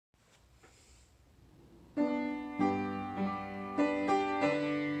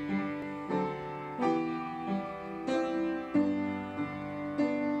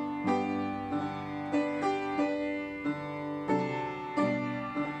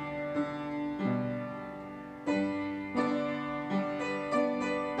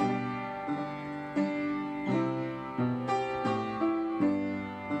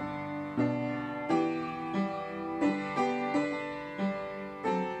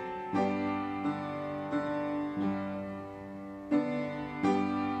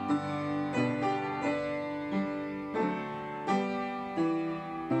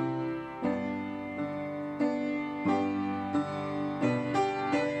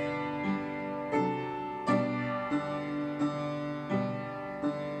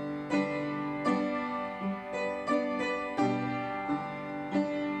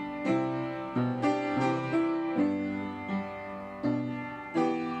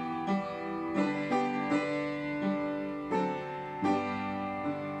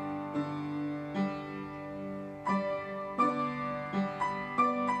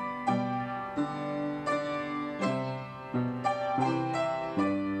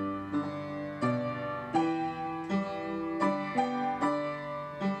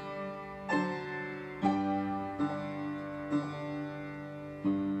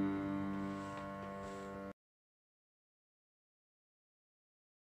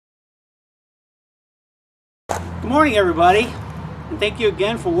Good morning, everybody, and thank you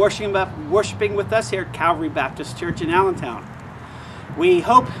again for worshiping with us here at Calvary Baptist Church in Allentown. We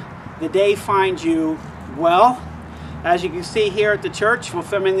hope the day finds you well. As you can see here at the church, we're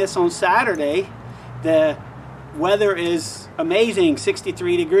filming this on Saturday. The weather is amazing,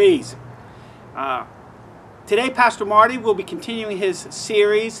 63 degrees. Today, Pastor Marty will be continuing his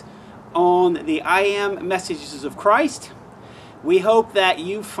series on the I Am messages of Christ. We hope that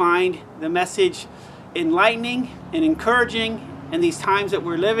you find the message enlightening and encouraging in these times that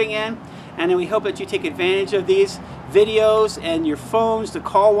we're living in, and then we hope that you take advantage of these videos and your phones to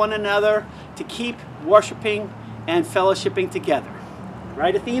call one another to keep worshiping and fellowshipping together.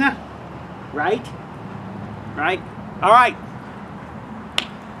 Right, Athena? Right? All right.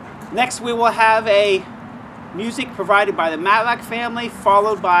 Next we will have a music provided by the Matlack family,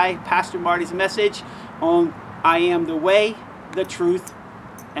 followed by Pastor Marty's message on I am the way, the truth,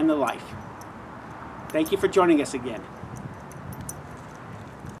 and the life. Thank you for joining us again.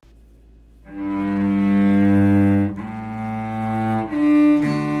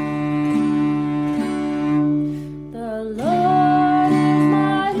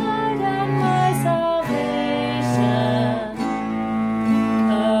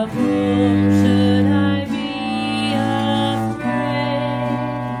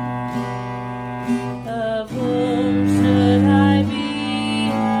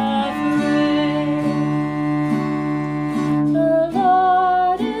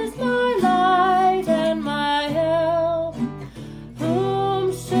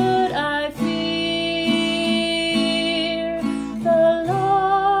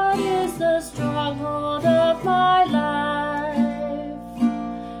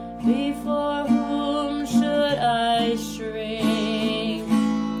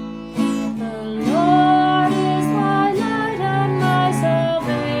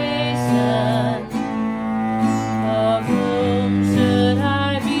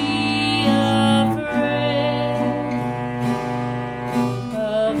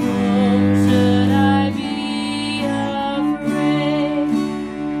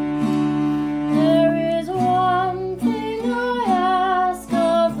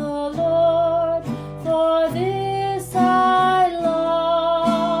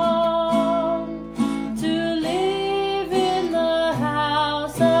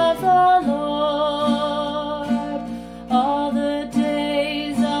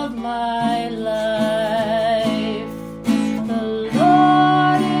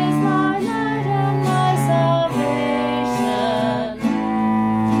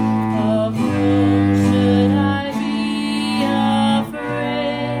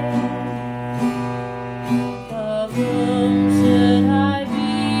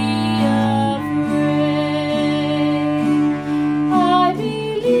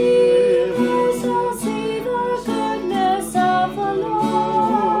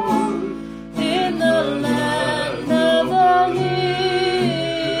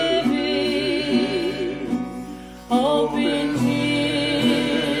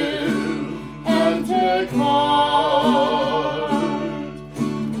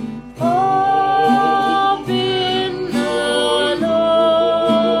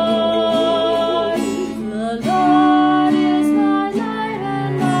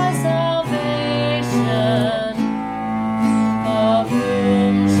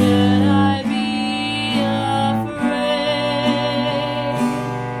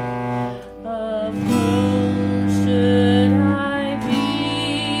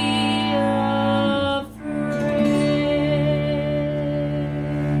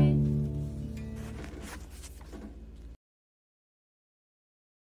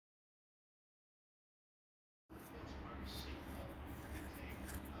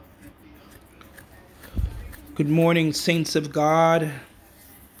 Good morning, saints of God.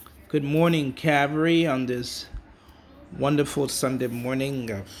 Good morning, Calvary, on this wonderful Sunday morning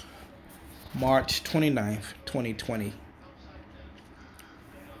of March 29th, 2020.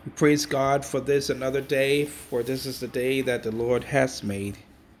 We praise God for this another day, for this is the day that the Lord has made.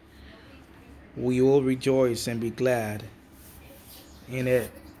 We will rejoice and be glad in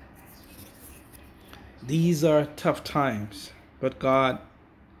it. These are tough times, but God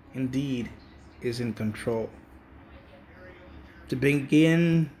indeed is in control. To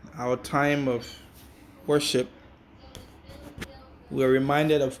begin our time of worship, we are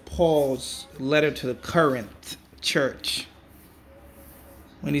reminded of Paul's letter to the Corinth church,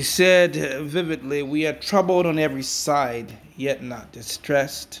 when he said vividly, "We are troubled on every side, yet not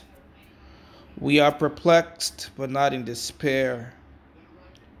distressed. We are perplexed, but not in despair.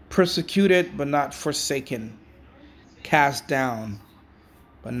 Persecuted, but not forsaken. Cast down,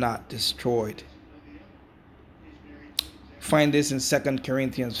 but not destroyed." Find this in 2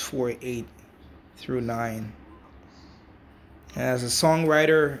 Corinthians 4:8 through 9. As a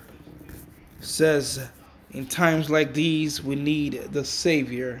songwriter says, in times like these, we need the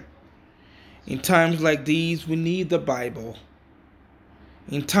Savior. In times like these, we need the Bible.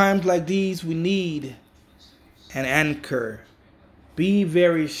 In times like these, we need an anchor. Be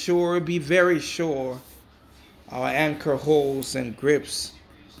very sure, our anchor holds and grips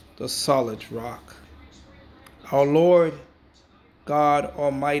the solid rock. Our Lord, God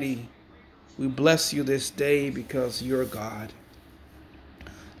Almighty, we bless you this day because you're God.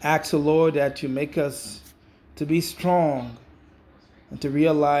 Ask the Lord that you make us to be strong and to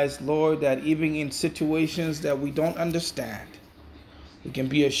realize, Lord, that even in situations that we don't understand, we can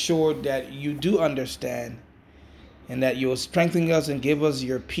be assured that you do understand and that you will strengthen us and give us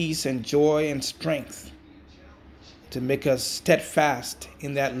your peace and joy and strength to make us steadfast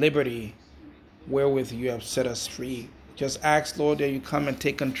in that liberty wherewith you have set us free. Just ask, Lord, that you come and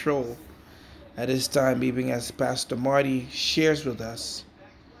take control at this time, even as Pastor Marty shares with us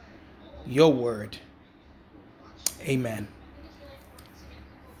your word. Amen.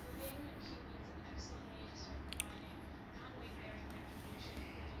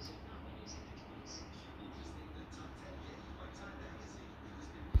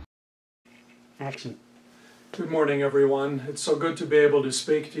 Action. Good morning, everyone. It's so good to be able to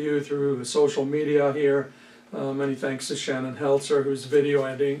speak to you through social media here. Many thanks to Shannon Helzer, who's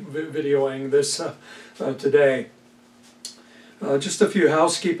videoing this today. Just a few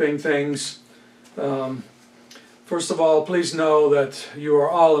housekeeping things. First of all, please know that you are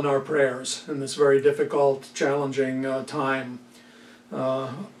all in our prayers in this very difficult, challenging time.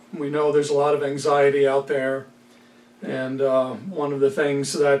 We know there's a lot of anxiety out there, and one of the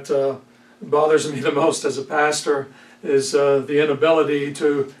things that bothers me the most as a pastor is the inability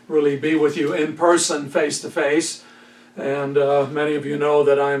to really be with you in person, face to face. And many of you know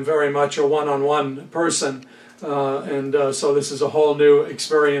that I am very much a one-on-one person, and so this is a whole new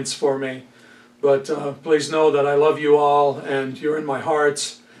experience for me. But please know that I love you all, and you're in my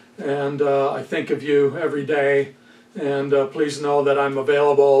hearts, and I think of you every day. And please know that I'm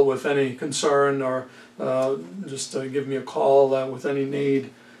available with any concern, or just give me a call with any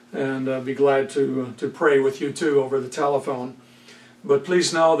need, and be glad to pray with you too over the telephone. But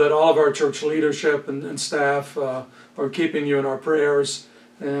please know that all of our church leadership and staff are keeping you in our prayers,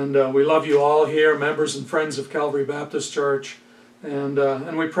 and we love you all here, members and friends of Calvary Baptist Church,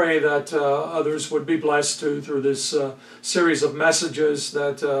 and we pray that others would be blessed too through this series of messages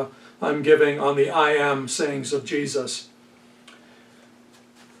that I'm giving on the I am sayings of Jesus.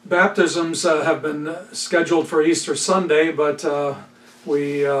 Baptisms have been scheduled for Easter Sunday, but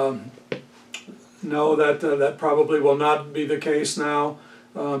we know that that probably will not be the case now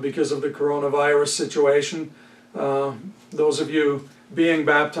because of the coronavirus situation. Those of you being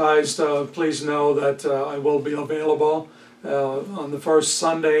baptized, please know that I will be available on the first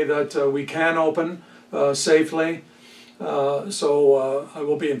Sunday that we can open safely. So I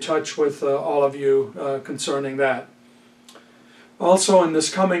will be in touch with all of you concerning that. Also, in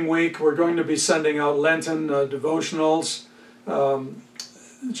this coming week, we're going to be sending out Lenten devotionals,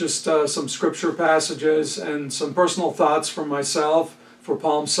 just some scripture passages and some personal thoughts from myself for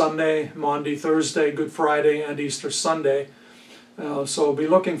Palm Sunday, Maundy Thursday, Good Friday, and Easter Sunday. So be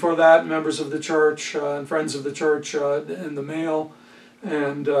looking for that, members of the church and friends of the church, in the mail.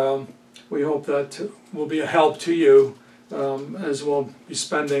 And we hope that will be a help to you as we'll be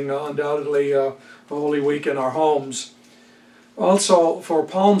spending undoubtedly a Holy Week in our homes. Also, for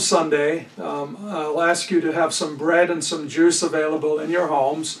Palm Sunday, I'll ask you to have some bread and some juice available in your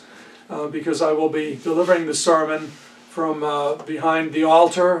homes because I will be delivering the sermon from behind the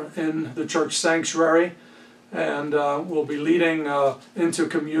altar in the church sanctuary, and we'll be leading into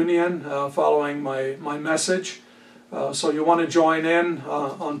communion following my message. So you want to join in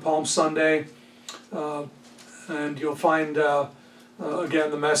on Palm Sunday, and you'll find,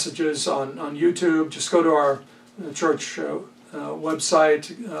 again, the messages on YouTube. Just go to our church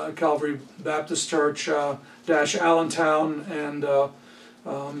website, Calvary Baptist Church Allentown,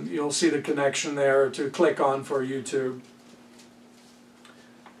 and you'll see the connection there to click on for YouTube.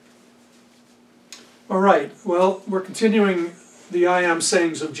 All right, well, we're continuing the I am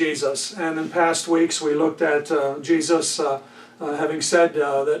sayings of Jesus, and in past weeks we looked at Jesus having said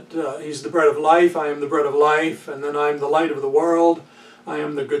that he's the bread of life, I am the bread of life, and then I am the light of the world, I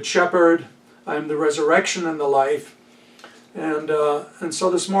am the good shepherd, I am the resurrection and the life. And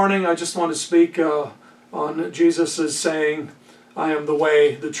so this morning I just want to speak on Jesus' saying, I am the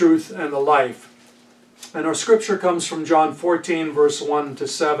way, the truth, and the life. And our scripture comes from John 14, verse 1 to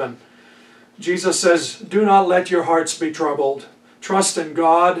 7. Jesus says, "Do not let your hearts be troubled. Trust in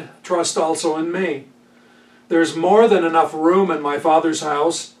God, trust also in me. There's more than enough room in my Father's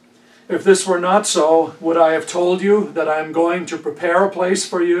house. If this were not so, would I have told you that I am going to prepare a place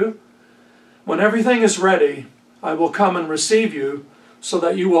for you? When everything is ready, I will come and receive you, so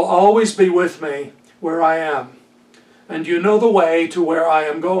that you will always be with me where I am. And you know the way to where I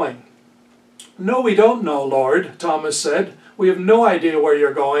am going." "No, we don't know, Lord," Thomas said. "We have no idea where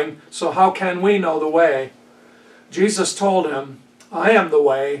you're going, so how can we know the way?" Jesus told him, "I am the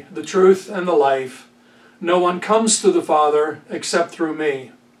way, the truth, and the life. No one comes to the Father except through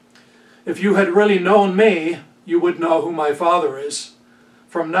me. If you had really known me, you would know who my Father is.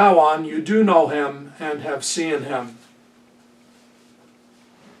 From now on, you do know him and have seen him."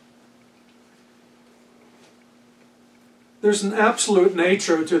 There's an absolute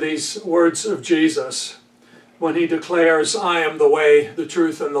nature to these words of Jesus when he declares, "I am the way, the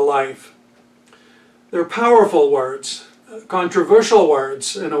truth, and the life." They're powerful words, controversial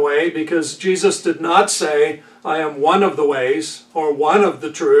words in a way, because Jesus did not say, "I am one of the ways," or "one of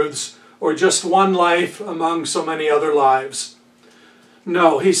the truths," or just one life among so many other lives.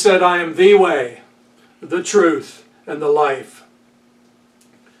 No, he said, "I am the way, the truth, and the life."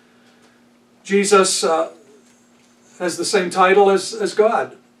 Jesus has the same title as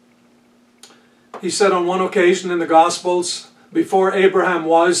God. He said on one occasion in the Gospels, "Before Abraham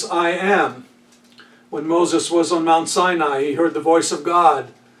was, I am." When Moses was on Mount Sinai, he heard the voice of God.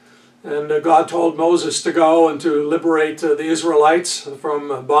 And God told Moses to go and to liberate the Israelites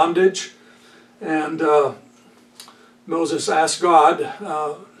from bondage. And Moses asked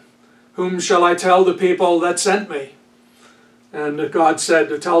God, "Whom shall I tell the people that sent me?" And God said,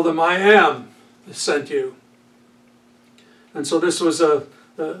 "To tell them I am sent you." And so this was a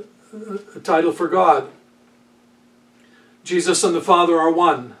title for God. Jesus and the Father are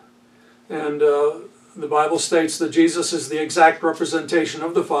one. And the Bible states that Jesus is the exact representation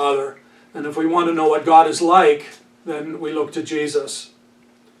of the Father. And if we want to know what God is like, then we look to Jesus.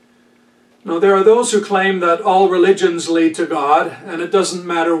 Now, there are those who claim that all religions lead to God, and it doesn't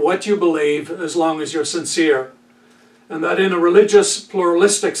matter what you believe as long as you're sincere. And that in a religious,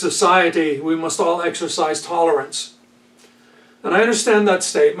 pluralistic society, we must all exercise tolerance. And I understand that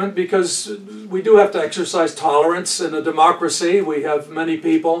statement, because we do have to exercise tolerance in a democracy. We have many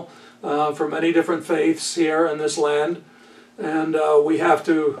people from many different faiths here in this land. And we have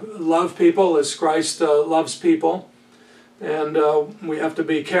to love people as Christ loves people. And we have to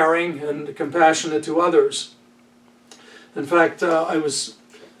be caring and compassionate to others. In fact,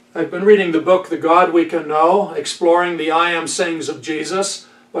 I've been reading the book, The God We Can Know, Exploring the I Am Sayings of Jesus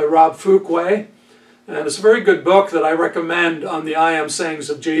by Rob Fuquay. And it's a very good book that I recommend on the I Am Sayings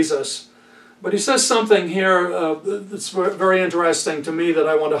of Jesus. But he says something here that's very interesting to me that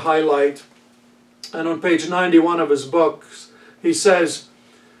I want to highlight. And on page 91 of his book, he says,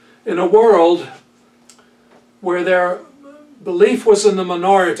 "In a world where their belief was in the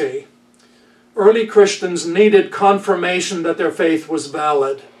minority, early Christians needed confirmation that their faith was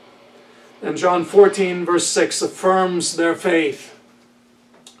valid. And John 14, verse 6 affirms their faith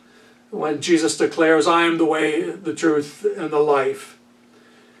when Jesus declares, 'I am the way, the truth, and the life.'"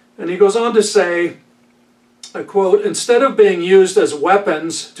 And he goes on to say, I quote, "Instead of being used as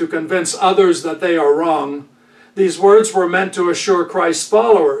weapons to convince others that they are wrong, these words were meant to assure Christ's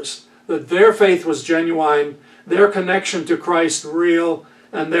followers that their faith was genuine, their connection to Christ real,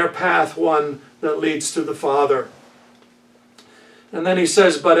 and their path one that leads to the Father." And then he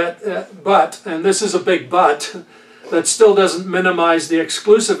says, but, and this is a big but, that still doesn't minimize the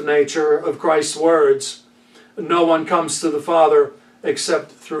exclusive nature of Christ's words. "No one comes to the Father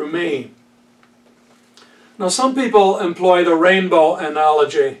except through me." Now, some people employ the rainbow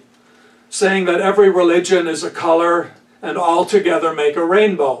analogy, saying that every religion is a color and all together make a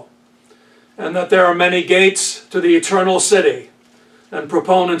rainbow, and that there are many gates to the eternal city, and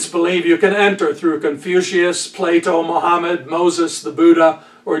proponents believe you can enter through Confucius, Plato, Muhammad, Moses, the Buddha,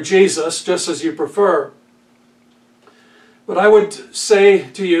 or Jesus, just as you prefer. But I would say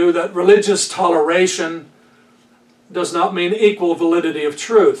to you that religious toleration does not mean equal validity of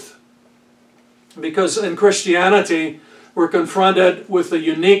truth. Because in Christianity, we're confronted with the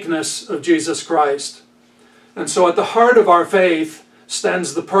uniqueness of Jesus Christ. And so at the heart of our faith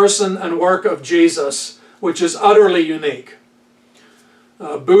stands the person and work of Jesus, which is utterly unique.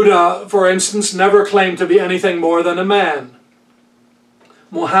 Buddha, for instance, never claimed to be anything more than a man.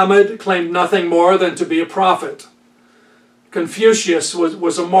 Muhammad claimed nothing more than to be a prophet. Confucius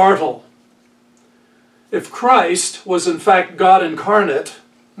was a mortal. If Christ was in fact God incarnate,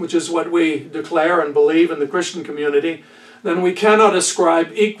 which is what we declare and believe in the Christian community, then we cannot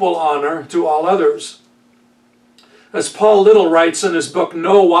ascribe equal honor to all others. As Paul Little writes in his book,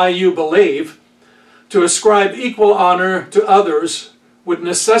 Know Why You Believe, to ascribe equal honor to others would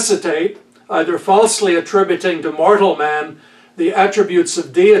necessitate either falsely attributing to mortal man the attributes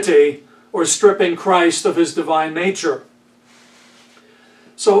of deity or stripping Christ of his divine nature.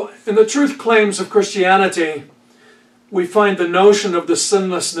 So, in the truth claims of Christianity, we find the notion of the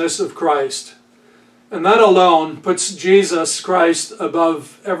sinlessness of Christ. And that alone puts Jesus Christ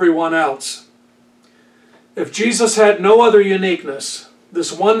above everyone else. If Jesus had no other uniqueness,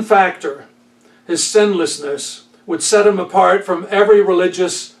 this one factor, his sinlessness, would set him apart from every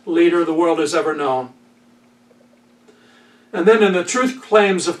religious leader the world has ever known. And then in the truth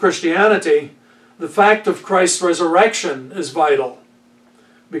claims of Christianity, the fact of Christ's resurrection is vital.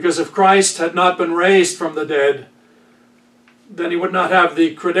 Because if Christ had not been raised from the dead, then he would not have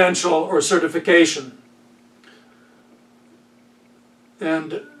the credential or certification.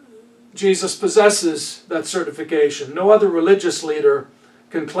 And Jesus possesses that certification. No other religious leader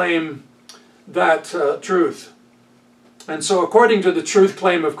can claim that truth. And so according to the truth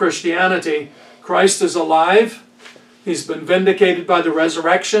claim of Christianity, Christ is alive. He's been vindicated by the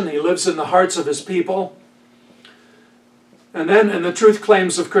resurrection. He lives in the hearts of his people. And then in the truth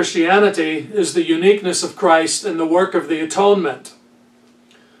claims of Christianity is the uniqueness of Christ in the work of the atonement.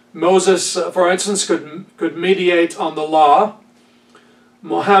 Moses, for instance, could mediate on the law.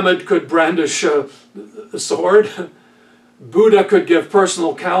 Muhammad could brandish a sword. Buddha could give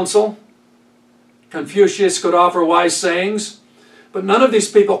personal counsel. Confucius could offer wise sayings. But none of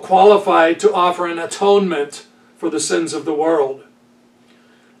these people qualified to offer an atonement for the sins of the world.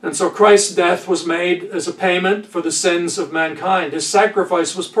 And so Christ's death was made as a payment for the sins of mankind. His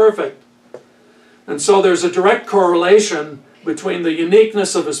sacrifice was perfect. And so there's a direct correlation between the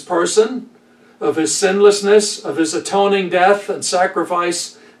uniqueness of his person, of his sinlessness, of his atoning death and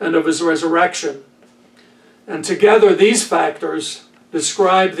sacrifice, and of his resurrection. And together these factors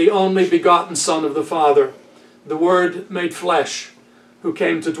describe the only begotten Son of the Father, the Word made flesh, who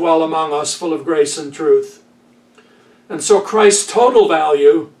came to dwell among us full of grace and truth. And so Christ's total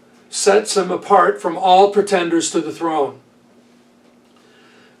value sets him apart from all pretenders to the throne.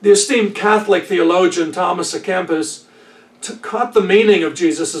 The esteemed Catholic theologian Thomas à Kempis caught the meaning of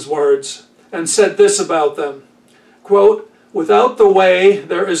Jesus' words and said this about them, quote, "Without the way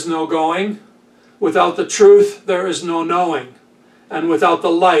there is no going, without the truth there is no knowing, and without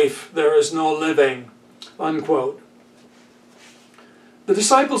the life there is no living," unquote. The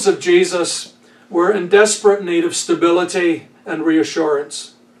disciples of Jesus were in desperate need of stability and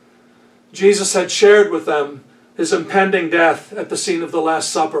reassurance. Jesus had shared with them his impending death at the scene of the Last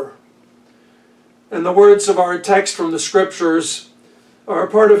Supper. And the words of our text from the Scriptures are a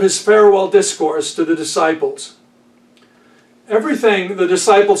part of his farewell discourse to the disciples. Everything the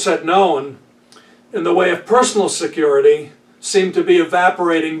disciples had known in the way of personal security seemed to be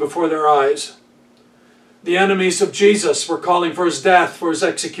evaporating before their eyes. The enemies of Jesus were calling for his death, for his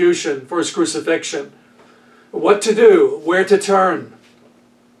execution, for his crucifixion. What to do? Where to turn?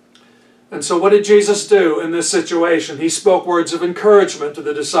 And so what did Jesus do in this situation? He spoke words of encouragement to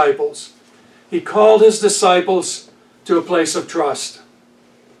the disciples. He called his disciples to a place of trust.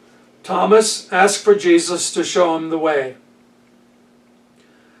 Thomas asked for Jesus to show him the way.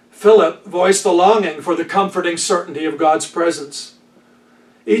 Philip voiced a longing for the comforting certainty of God's presence.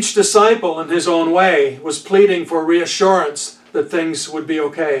 Each disciple in his own way was pleading for reassurance that things would be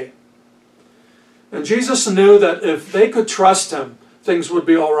okay. And Jesus knew that if they could trust him, things would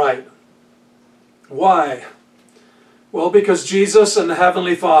be all right. Why? Well, because Jesus and the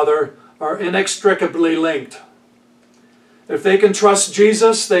Heavenly Father are inextricably linked. If they can trust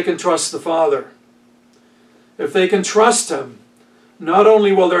Jesus, they can trust the Father. If they can trust him, not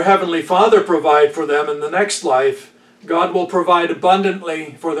only will their Heavenly Father provide for them in the next life, God will provide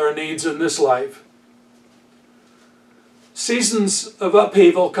abundantly for their needs in this life. Seasons of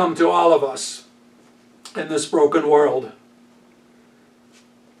upheaval come to all of us in this broken world.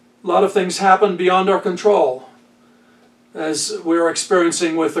 A lot of things happen beyond our control, as we're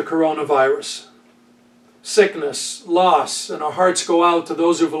experiencing with the coronavirus. Sickness, loss, and our hearts go out to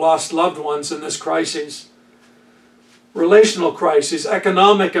those who've lost loved ones in this crisis. Relational crises,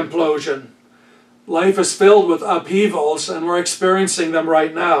 economic implosion. Life is filled with upheavals, and we're experiencing them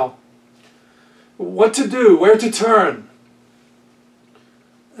right now. What to do? Where to turn?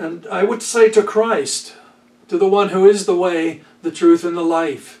 And I would say to Christ, to the one who is the way, the truth, and the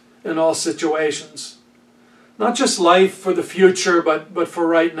life in all situations. Not just life for the future, but for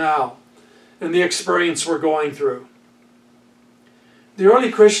right now, and the experience we're going through. The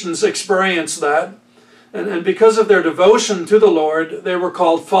early Christians experienced that And because of their devotion to the Lord, they were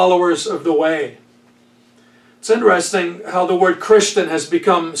called followers of the way. It's interesting how the word Christian has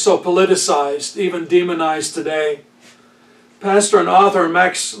become so politicized, even demonized today. Pastor and author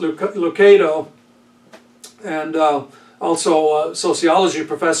Max Lucado, and also a sociology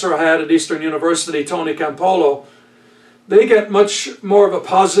professor I had at Eastern University, Tony Campolo, they get much more of a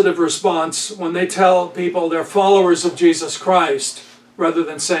positive response when they tell people they're followers of Jesus Christ, rather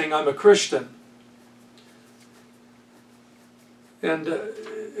than saying, I'm a Christian. And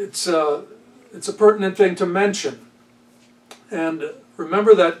it's a pertinent thing to mention. And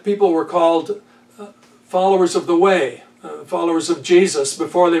remember that people were called followers of the way, followers of Jesus,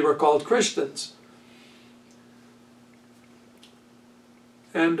 before they were called Christians.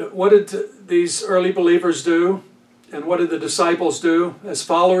 And what did these early believers do? And what did the disciples do as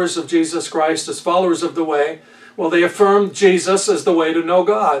followers of Jesus Christ, as followers of the way? Well, they affirmed Jesus as the way to know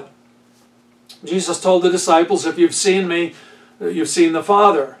God. Jesus told the disciples, if you've seen me, you've seen the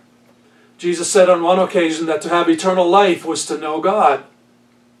Father. Jesus said on one occasion that to have eternal life was to know God.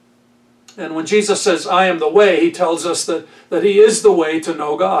 And when Jesus says, I am the way, he tells us that he is the way to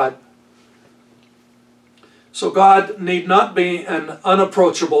know God. So God need not be an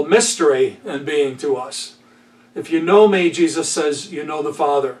unapproachable mystery in being to us. If you know me, Jesus says, you know the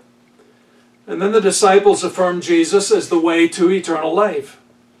Father. And then the disciples affirmed Jesus as the way to eternal life.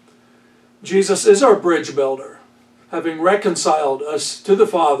 Jesus is our bridge builder, having reconciled us to the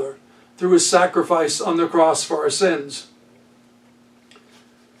Father through his sacrifice on the cross for our sins.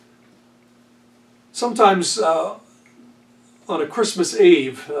 Sometimes on a Christmas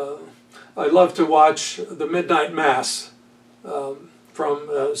Eve, I love to watch the Midnight Mass from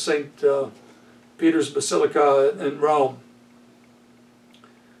St. Peter's Basilica in Rome.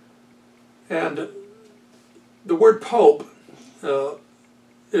 And the word pope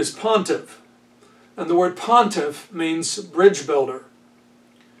is pontiff. And the word pontiff means bridge builder.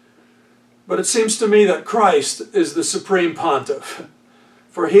 But it seems to me that Christ is the supreme pontiff.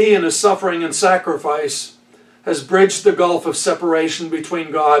 For he, in his suffering and sacrifice, has bridged the gulf of separation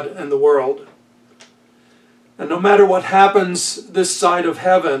between God and the world. And no matter what happens this side of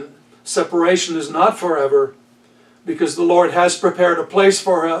heaven, separation is not forever, because the Lord has prepared a place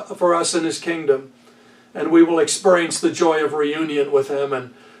for us in his kingdom, and we will experience the joy of reunion with him.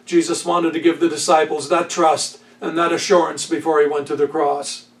 And Jesus wanted to give the disciples that trust and that assurance before he went to the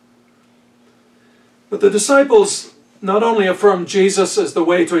cross. But the disciples not only affirmed Jesus as the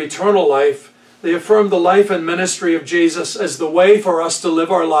way to eternal life, they affirmed the life and ministry of Jesus as the way for us to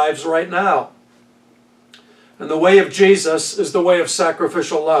live our lives right now. And the way of Jesus is the way of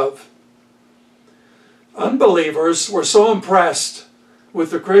sacrificial love. Unbelievers were so impressed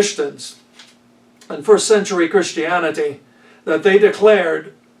with the Christians and first century Christianity that they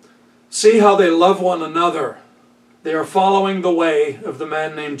declared, see how they love one another. They are following the way of the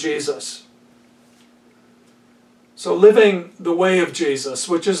man named Jesus. So living the way of Jesus,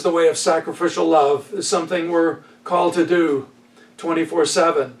 which is the way of sacrificial love, is something we're called to do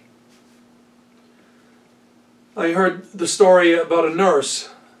 24/7. I heard the story about a nurse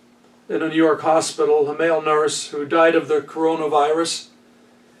in a New York hospital, a male nurse who died of the coronavirus.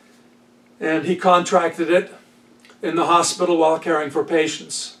 And he contracted it in the hospital while caring for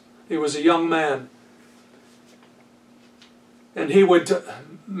patients. He was a young man. And he would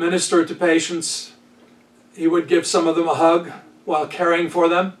minister to patients. He would give some of them a hug while caring for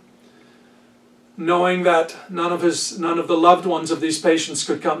them, knowing that none of the loved ones of these patients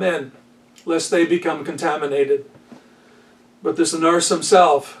could come in, lest they become contaminated. But this nurse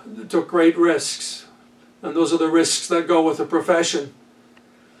himself took great risks, and those are the risks that go with the profession.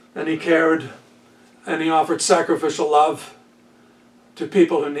 And he cared, and he offered sacrificial love to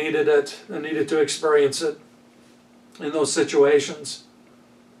people who needed it and needed to experience it in those situations.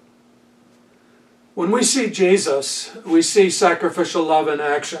 When we see Jesus, we see sacrificial love in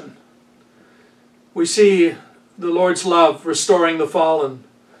action. We see the Lord's love restoring the fallen,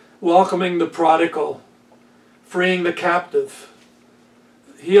 welcoming the prodigal, freeing the captive,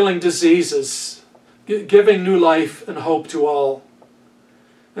 healing diseases, giving new life and hope to all.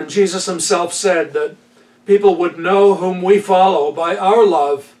 And Jesus himself said that people would know whom we follow by our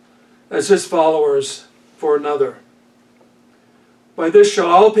love as his followers for another. By this shall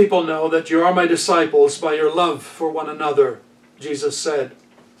all people know that you are my disciples, by your love for one another, Jesus said.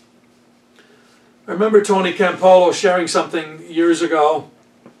 I remember Tony Campolo sharing something years ago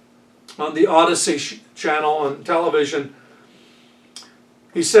on the Odyssey channel on television.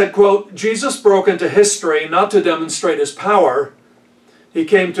 He said, quote, Jesus broke into history not to demonstrate his power. He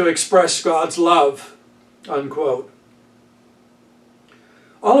came to express God's love, unquote.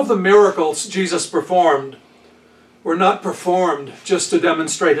 All of the miracles Jesus performed were not performed just to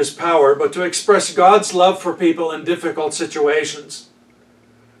demonstrate his power, but to express God's love for people in difficult situations.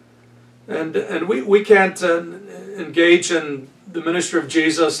 And we can't engage in the ministry of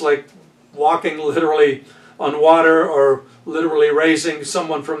Jesus like walking literally on water or literally raising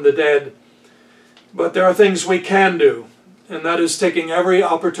someone from the dead. But there are things we can do, and that is taking every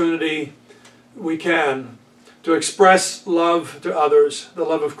opportunity we can to express love to others, the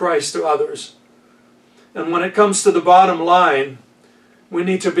love of Christ to others. And when it comes to the bottom line, we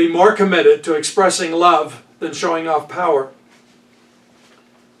need to be more committed to expressing love than showing off power.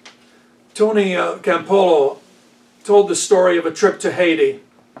 Tony Campolo told the story of a trip to Haiti.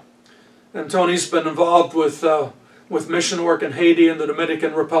 And Tony's been involved with mission work in Haiti and the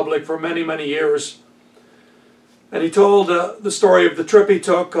Dominican Republic for many, many years. And he told the story of the trip he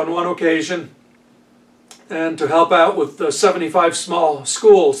took on one occasion and to help out with 75 small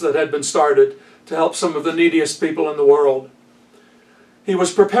schools that had been started to help some of the neediest people in the world. He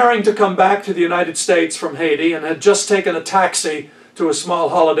was preparing to come back to the United States from Haiti and had just taken a taxi to a small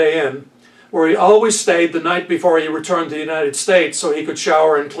Holiday Inn where he always stayed the night before he returned to the United States so he could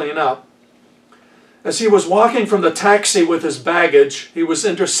shower and clean up. As he was walking from the taxi with his baggage, he was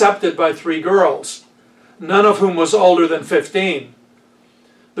intercepted by 3 girls, none of whom was older than 15.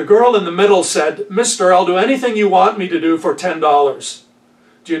 The girl in the middle said, "Mister, I'll do anything you want me to do for $10.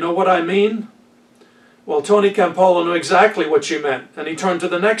 Do you know what I mean?" Well, Tony Campolo knew exactly what she meant, and he turned to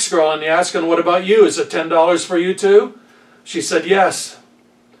the next girl and he asked her, "What about you? Is it $10 for you too?" She said, "Yes."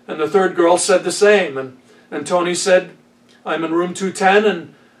 And the third girl said the same. And Tony said, "I'm in room 210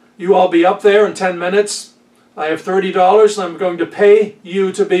 and you all be up there in 10 minutes. I have $30 and I'm going to pay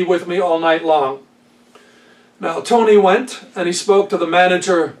you to be with me all night long." Now Tony went and he spoke to the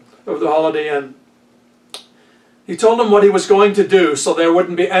manager of the Holiday Inn. He told him what he was going to do so there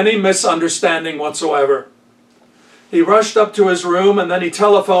wouldn't be any misunderstanding whatsoever. He rushed up to his room and then he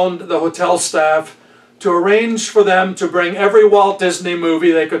telephoned the hotel staff to arrange for them to bring every Walt Disney movie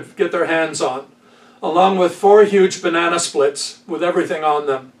they could get their hands on, along with 4 huge banana splits with everything on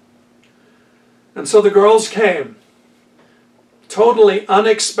them. And so the girls came, totally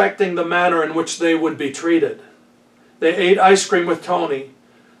unexpecting the manner in which they would be treated. They ate ice cream with Tony.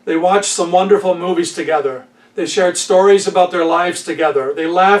 They watched some wonderful movies together. They shared stories about their lives together. They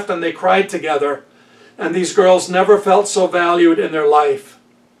laughed and they cried together. And these girls never felt so valued in their life.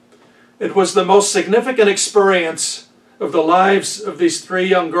 It was the most significant experience of the lives of these 3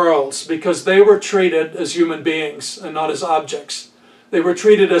 young girls because they were treated as human beings and not as objects. They were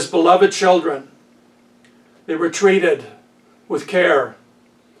treated as beloved children. They were treated with care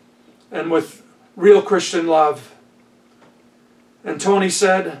and with real Christian love. And Tony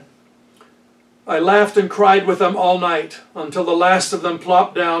said, "I laughed and cried with them all night until the last of them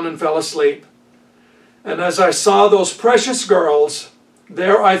plopped down and fell asleep. And as I saw those precious girls,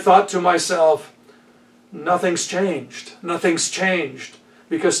 there I thought to myself, nothing's changed. Nothing's changed.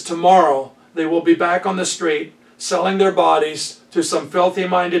 Because tomorrow they will be back on the street selling their bodies to some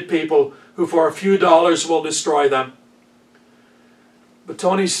filthy-minded people who for a few dollars will destroy them." But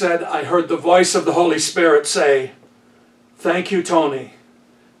Tony said, "I heard the voice of the Holy Spirit say, 'Thank you, Tony,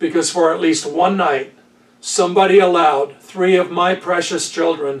 because for at least one night, somebody allowed 3 of my precious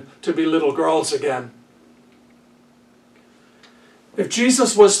children to be little girls again.'" If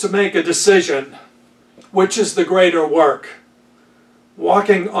Jesus was to make a decision, which is the greater work,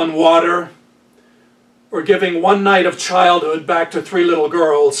 walking on water or giving one night of childhood back to 3 little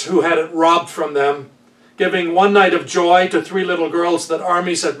girls who had it robbed from them, giving one night of joy to 3 little girls that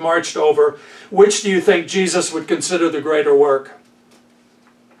armies had marched over, which do you think Jesus would consider the greater work?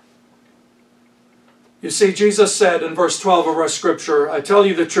 You see, Jesus said in verse 12 of our scripture, "I tell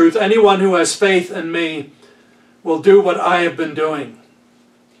you the truth, anyone who has faith in me will do what I have been doing.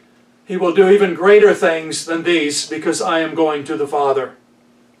 He will do even greater things than these because I am going to the Father.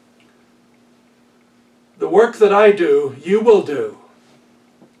 The work that I do, you will do.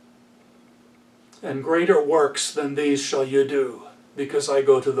 And greater works than these shall you do because I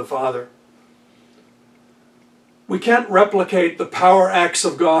go to the Father." We can't replicate the power acts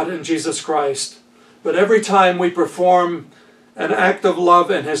of God in Jesus Christ, but every time we perform an act of love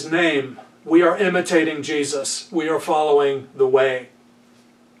in His name, we are imitating Jesus. We are following the way.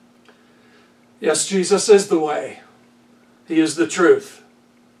 Yes, Jesus is the way. He is the truth.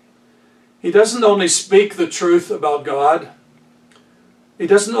 He doesn't only speak the truth about God. He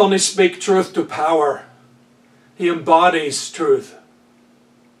doesn't only speak truth to power. He embodies truth.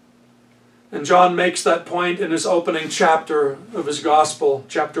 And John makes that point in his opening chapter of his Gospel,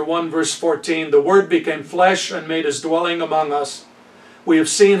 chapter 1, verse 14. "The Word became flesh and made His dwelling among us. We have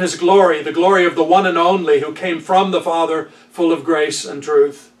seen his glory, the glory of the one and only who came from the Father, full of grace and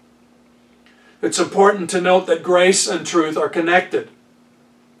truth. It's important to note that grace and truth are connected.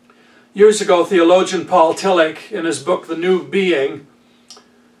 Years ago, theologian Paul Tillich, in his book The New Being,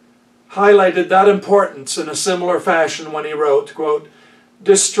 highlighted that importance in a similar fashion when he wrote, quote,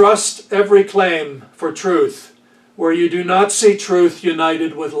 "Distrust every claim for truth where you do not see truth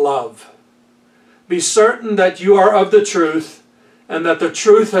united with love. Be certain that you are of the truth and that the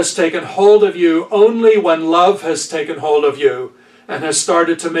truth has taken hold of you only when love has taken hold of you and has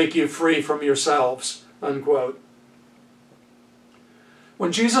started to make you free from yourselves." Unquote.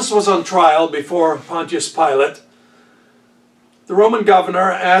 When Jesus was on trial before Pontius Pilate, the Roman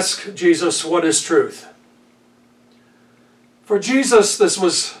governor asked Jesus, "What is truth?" For Jesus, this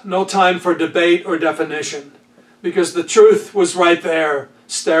was no time for debate or definition, because the truth was right there,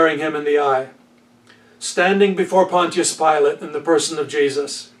 staring him in the eye, standing before Pontius Pilate in the person of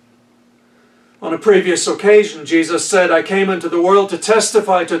Jesus. On a previous occasion, Jesus said, "I came into the world to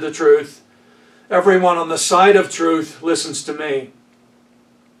testify to the truth. Everyone on the side of truth listens to me."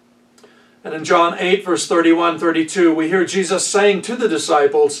 And in John 8, verse 31-32, we hear Jesus saying to the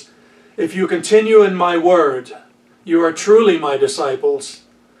disciples, "If you continue in my word, you are truly my disciples,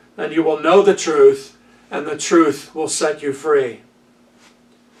 and you will know the truth, and the truth will set you free."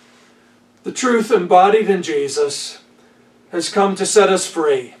 The truth embodied in Jesus has come to set us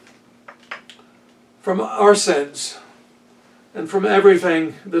free from our sins and from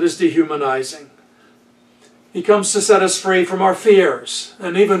everything that is dehumanizing. He comes to set us free from our fears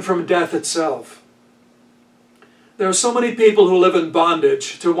and even from death itself. There are so many people who live in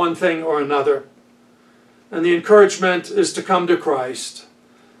bondage to one thing or another, and the encouragement is to come to Christ,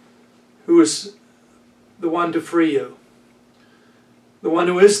 who is the one to free you, the one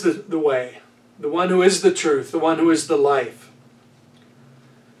who is the way, the one who is the truth, the one who is the life.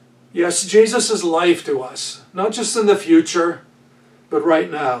 Yes, Jesus is life to us, not just in the future, but right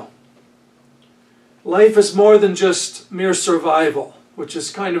now. Life is more than just mere survival, which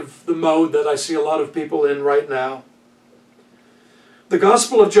is kind of the mode that I see a lot of people in right now. The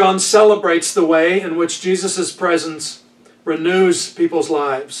Gospel of John celebrates the way in which Jesus' presence renews people's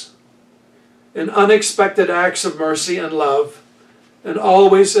lives in unexpected acts of mercy and love, and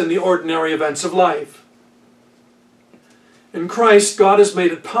always in the ordinary events of life. In Christ, God has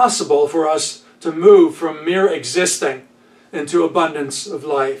made it possible for us to move from mere existing into abundance of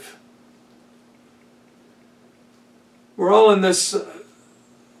life. We're all in this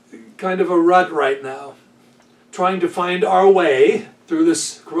kind of a rut right now, trying to find our way through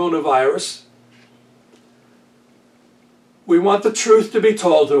this coronavirus. We want the truth to be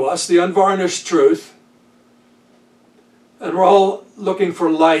told to us, the unvarnished truth, and we're all looking for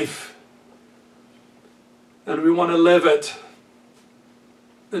life, and we want to live it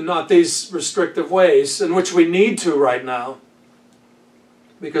in not these restrictive ways in which we need to right now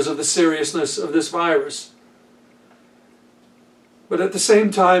because of the seriousness of this virus. But at the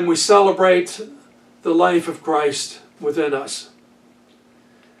same time, we celebrate the life of Christ within us.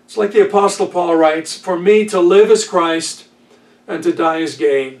 It's like the Apostle Paul writes, "For me to live is Christ, and to die is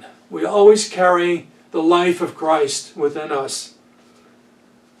gain." We always carry the life of Christ within us.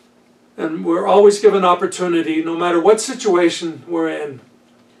 And we're always given opportunity, no matter what situation we're in,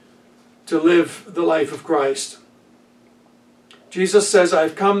 to live the life of Christ. Jesus says,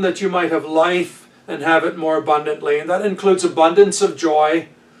 "I've come that you might have life and have it more abundantly." And that includes abundance of joy,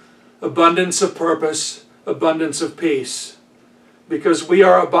 abundance of purpose, abundance of peace. Because we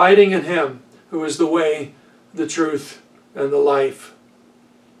are abiding in Him, who is the way, the truth, and the life.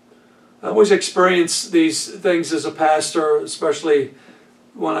 I always experience these things as a pastor, especially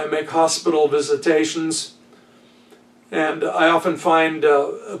when I make hospital visitations. And I often find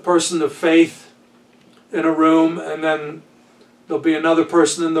a person of faith in a room, and then there'll be another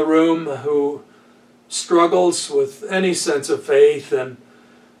person in the room who struggles with any sense of faith, and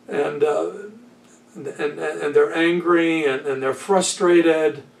they're angry, and they're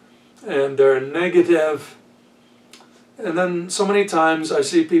frustrated, and they're negative. And then so many times I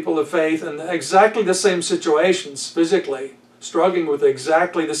see people of faith in exactly the same situations physically, struggling with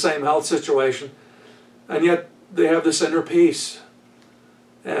exactly the same health situation, and yet they have this inner peace.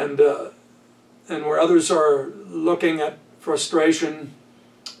 And where others are looking at frustration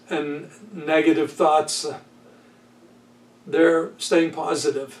and negative thoughts, they're staying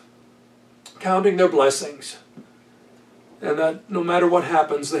positive, counting their blessings, and that no matter what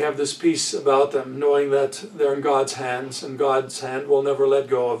happens, they have this peace about them, knowing that they're in God's hands, and God's hand will never let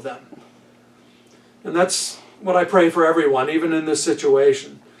go of them. And that's what I pray for everyone, even in this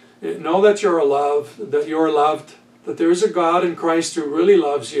situation. Know that you're loved, that there is a God in Christ who really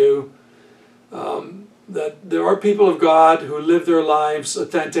loves you, that there are people of God who live their lives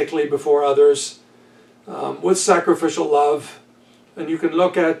authentically before others, with sacrificial love, and you can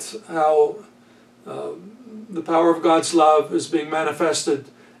look at how the power of God's love is being manifested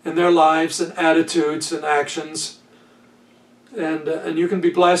in their lives and attitudes and actions, and you can be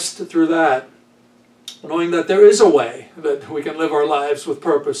blessed through that, knowing that there is a way that we can live our lives with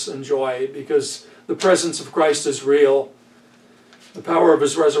purpose and joy, because the presence of Christ is real, the power of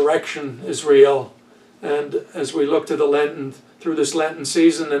His resurrection is real, and as we look to the Lenten, through this Lenten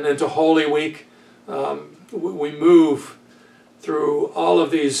season and into Holy Week, we move through all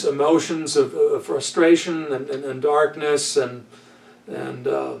of these emotions of frustration and darkness and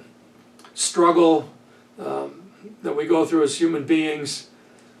struggle that we go through as human beings,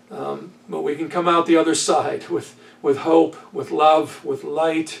 but we can come out the other side with hope, with love, with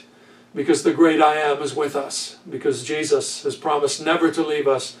light, because the great I Am is with us, because Jesus has promised never to leave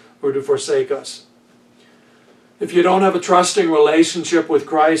us or to forsake us. If you don't have a trusting relationship with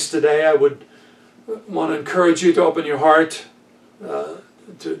Christ today, I would want to encourage you to open your heart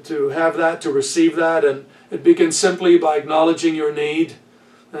to have that, to receive that, and it begins simply by acknowledging your need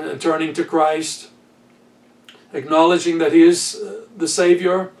and turning to Christ, acknowledging that He is the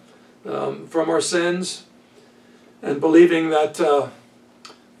Savior from our sins, and believing that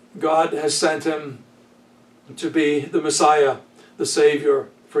God has sent Him to be the Messiah, the Savior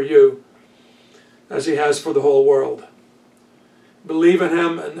for you, as He has for the whole world. Believe in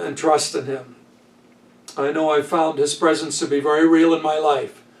Him and trust in Him. I know I've found His presence to be very real in my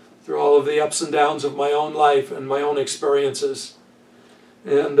life through all of the ups and downs of my own life and my own experiences.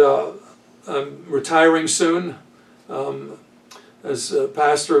 And I'm retiring soon as a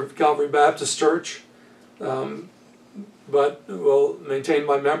pastor of Calvary Baptist Church, but will maintain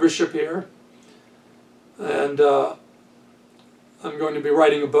my membership here. And I'm going to be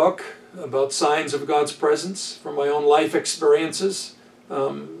writing a book about signs of God's presence from my own life experiences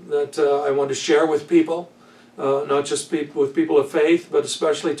that I want to share with people, not just with people of faith, but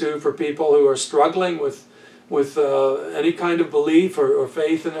especially too for people who are struggling with any kind of belief or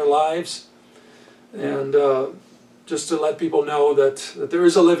faith in their lives, and just to let people know that there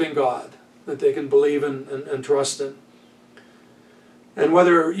is a living God that they can believe in and trust in. And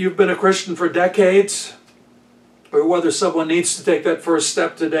whether you've been a Christian for decades, or whether someone needs to take that first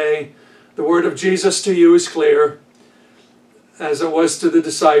step today, the word of Jesus to you is clear, as it was to the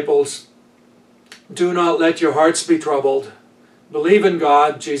disciples. Do not let your hearts be troubled. Believe in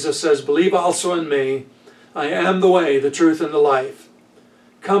God, Jesus says, believe also in me. I am the way, the truth, and the life.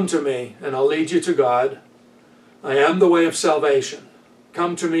 Come to me, and I'll lead you to God. I am the way of salvation.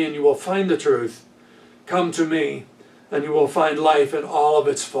 Come to me, and you will find the truth. Come to me, and you will find life in all of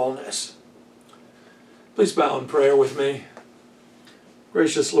its fullness. Please bow in prayer with me.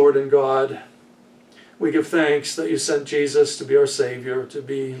 Gracious Lord and God, we give thanks that you sent Jesus to be our Savior, to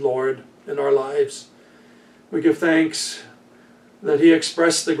be Lord in our lives. We give thanks that He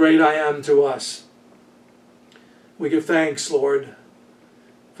expressed the great I Am to us. We give thanks, Lord,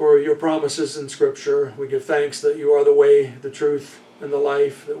 for your promises in Scripture. We give thanks that you are the way, the truth, and the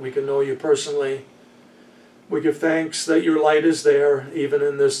life, that we can know you personally. We give thanks that your light is there, even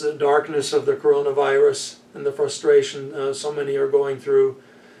in this darkness of the coronavirus and the frustration so many are going through,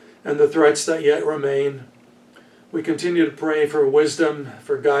 and the threats that yet remain. We continue to pray for wisdom,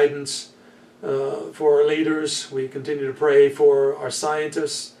 for guidance, for our leaders. We continue to pray for our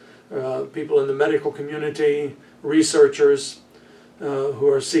scientists, people in the medical community, researchers who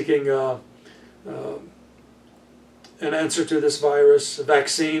are seeking an answer to this virus, a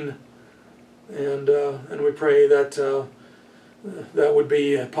vaccine. And we pray that that would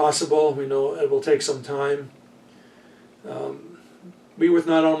be possible. We know it will take some time. Be with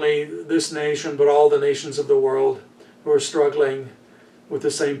not only this nation, but all the nations of the world who are struggling with the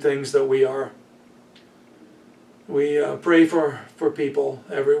same things that we are. We pray for people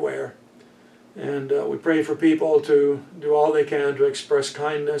everywhere. And we pray for people to do all they can to express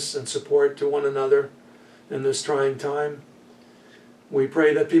kindness and support to one another in this trying time. We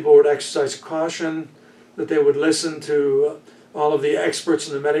pray that people would exercise caution, that they would listen to all of the experts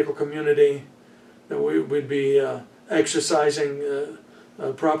in the medical community, that we would be exercising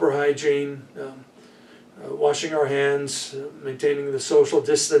proper hygiene, washing our hands, maintaining the social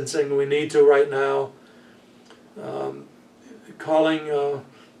distancing we need to right now, calling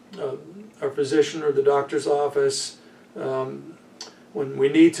our physician or the doctor's office when we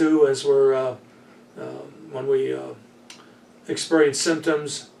need to, as when we experience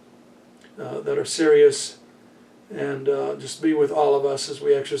symptoms that are serious, and just be with all of us as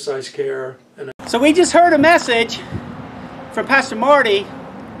we exercise care. And So we just heard a message from Pastor Marty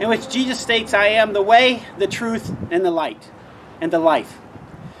in which Jesus states, I am the way, the truth, and the light, and the life.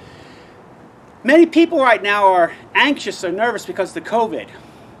 Many people right now are anxious or nervous because of the COVID.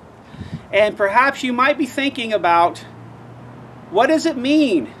 And perhaps you might be thinking about, what does it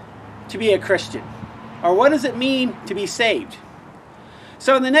mean to be a Christian? Or what does it mean to be saved?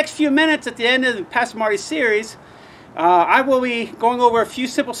 So in the next few minutes at the end of Pastor Marty's series, I will be going over a few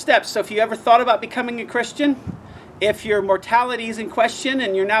simple steps. So if you ever thought about becoming a Christian, if your mortality is in question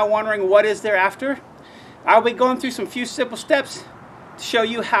and you're now wondering what is there after, I'll be going through some few simple steps to show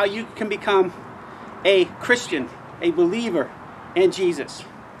you how you can become a Christian, a believer in Jesus,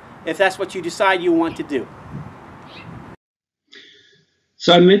 if that's what you decide you want to do.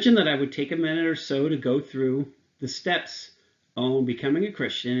 So I mentioned that I would take a minute or so to go through the steps on becoming a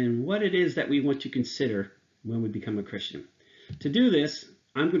Christian and what it is that we want to consider when we become a Christian. To do this,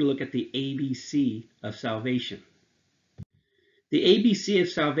 I'm going to look at the ABC of salvation. The ABC of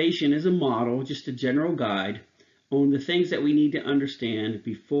salvation is a model, just a general guide, on the things that we need to understand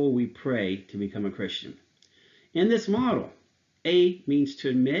before we pray to become a Christian. In this model, A means to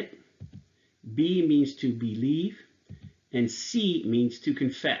admit, B means to believe, and C means to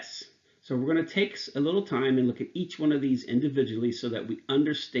confess. So we're going to take a little time and look at each one of these individually so that we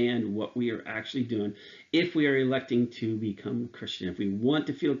understand what we are actually doing if we are electing to become a Christian, if we want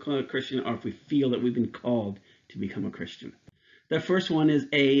to feel called a Christian, or if we feel that we've been called to become a Christian. The first one is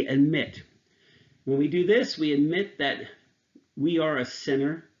A, admit. When we do this, we admit that we are a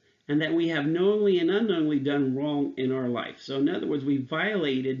sinner and that we have knowingly and unknowingly done wrong in our life. So in other words, we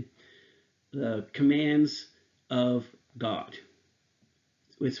violated the commands of God.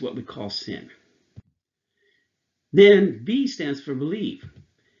 It's what we call sin. Then B stands for believe.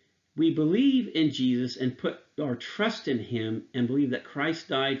 We believe in Jesus and put our trust in him and believe that Christ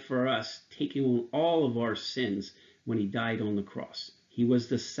died for us, taking on all of our sins when he died on the cross. He was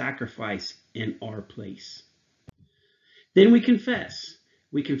the sacrifice in our place. Then we confess.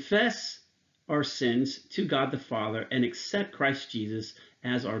 We confess our sins to God the Father and accept Christ Jesus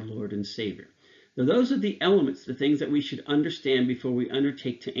as our Lord and Savior. Now, those are the elements, the things that we should understand before we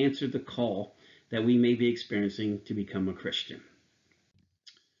undertake to answer the call that we may be experiencing to become a Christian.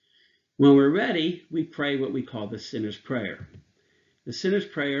 When we're ready, we pray what we call the sinner's prayer. The sinner's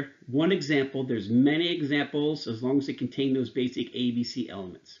prayer, one example, there's many examples as long as they contain those basic ABC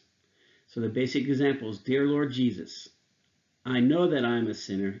elements. So the basic example is, Dear Lord Jesus, I know that I'm a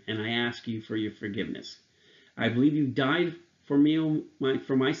sinner and I ask you for your forgiveness. I believe you died for me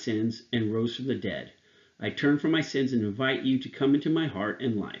for my sins and rose from the dead. I turn from my sins and invite you to come into my heart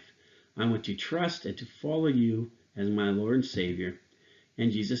and life. I want to trust and to follow you as my Lord and Savior.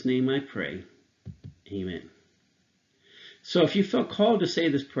 In Jesus' name I pray. Amen. So if you felt called to say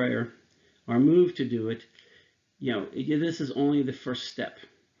this prayer or moved to do it, this is only the first step.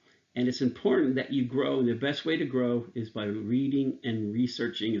 And it's important that you grow. And the best way to grow is by reading and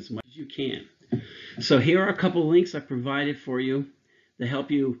researching as much as you can. So here are a couple links I provided for you to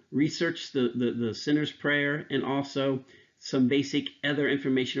help you research the sinner's prayer and also some basic other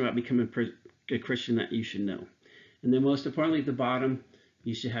information about becoming a Christian that you should know. And then most importantly, at the bottom,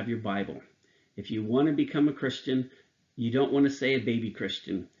 you should have your Bible. If you want to become a Christian, you don't want to say a baby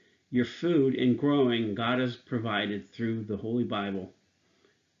Christian. Your food and growing, God has provided through the Holy Bible.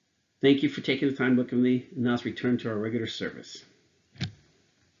 Thank you for taking the time to look at me. And now let's return to our regular service.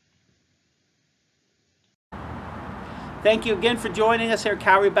 Thank you again for joining us here at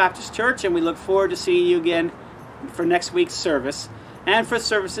Calvary Baptist Church, and we look forward to seeing you again for next week's service and for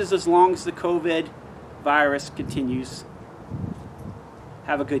services as long as the COVID virus continues.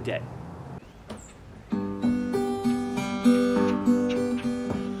 Have a good day.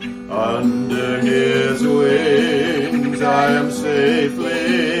 Under his wings I am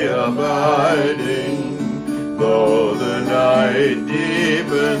safely abiding, though the night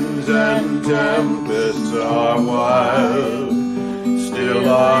deepens and tempests are wild. Still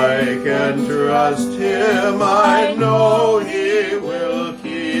I can trust him, I know he will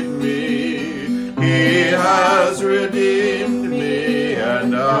keep me. He has redeemed me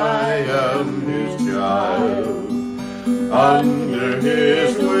and I am his child. Under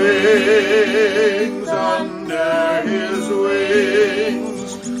his wings,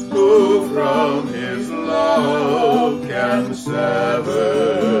 who from his love can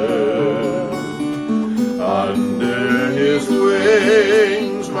sever? Under his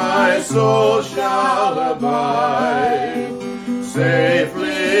wings my soul shall abide,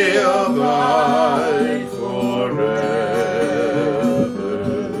 safely abide forever.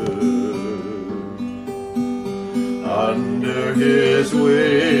 Under his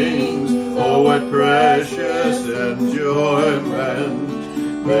wings, oh what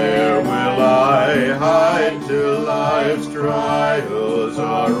There will I hide till life's trials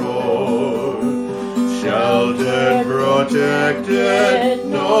are o'er. Sheltered, protected,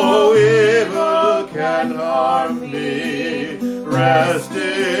 no evil can harm me.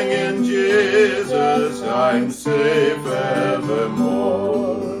 Resting in Jesus, I'm safe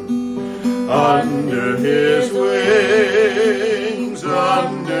evermore. Under His wings,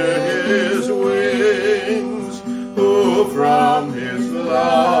 under His wings, who from His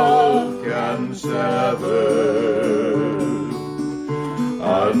love can sever?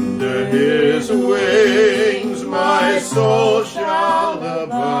 Under His wings my soul shall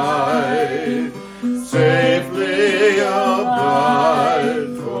abide, safely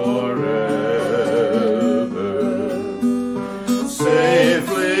abide forever.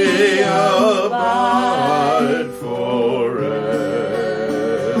 Safely abide forever.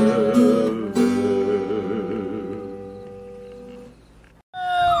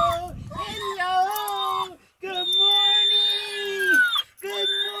 Hello! Good morning! Good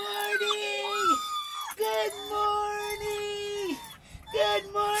morning! Good morning! Good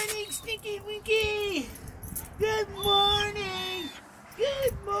morning, Stinky Winky! Good morning!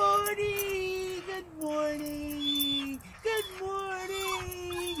 Good morning! Good morning! Good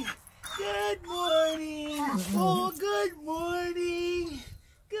morning! Good morning! Oh, good morning!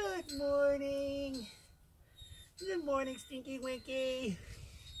 Good morning! Good morning, Stinky Winky!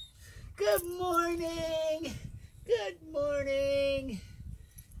 Good morning! Good morning!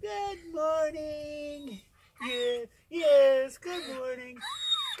 Good morning! Yeah, yes, good morning!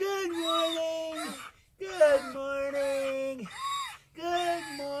 Good morning! Good morning! Good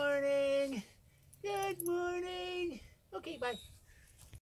morning! Good morning! Okay, bye.